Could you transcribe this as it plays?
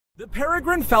The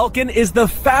Peregrine Falcon is the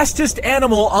fastest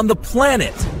animal on the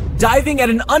planet, diving at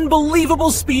an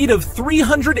unbelievable speed of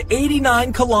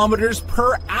 389 kilometers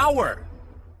per hour.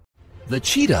 The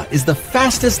cheetah is the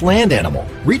fastest land animal,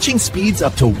 reaching speeds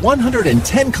up to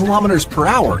 110 kilometers per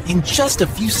hour in just a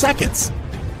few seconds.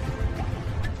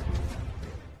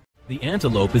 The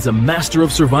antelope is a master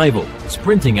of survival,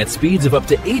 sprinting at speeds of up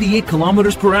to 88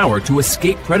 kilometers per hour to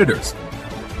escape predators.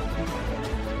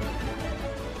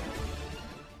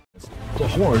 The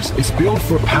horse is built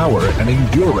for power and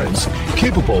endurance,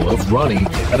 capable of running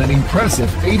at an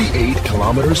impressive 88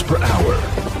 kilometers per hour.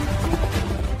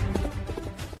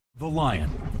 The lion,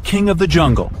 king of the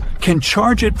jungle, can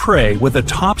charge at prey with a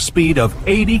top speed of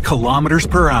 80 kilometers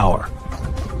per hour.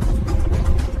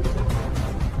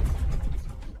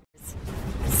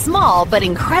 Small but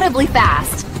incredibly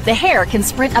fast, the hare can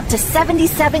sprint up to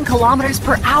 77 kilometers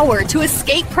per hour to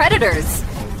escape predators.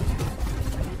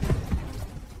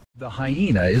 The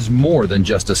hyena is more than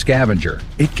just a scavenger.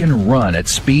 It can run at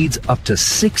speeds up to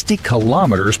 60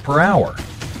 kilometers per hour.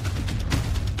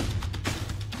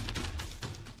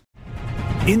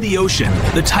 In the ocean,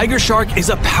 the tiger shark is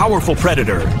a powerful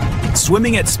predator,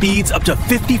 swimming at speeds up to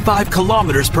 55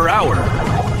 kilometers per hour.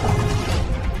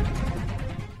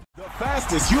 The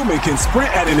fastest human can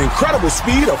sprint at an incredible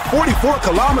speed of 44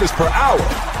 kilometers per hour.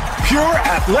 Pure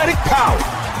athletic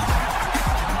power.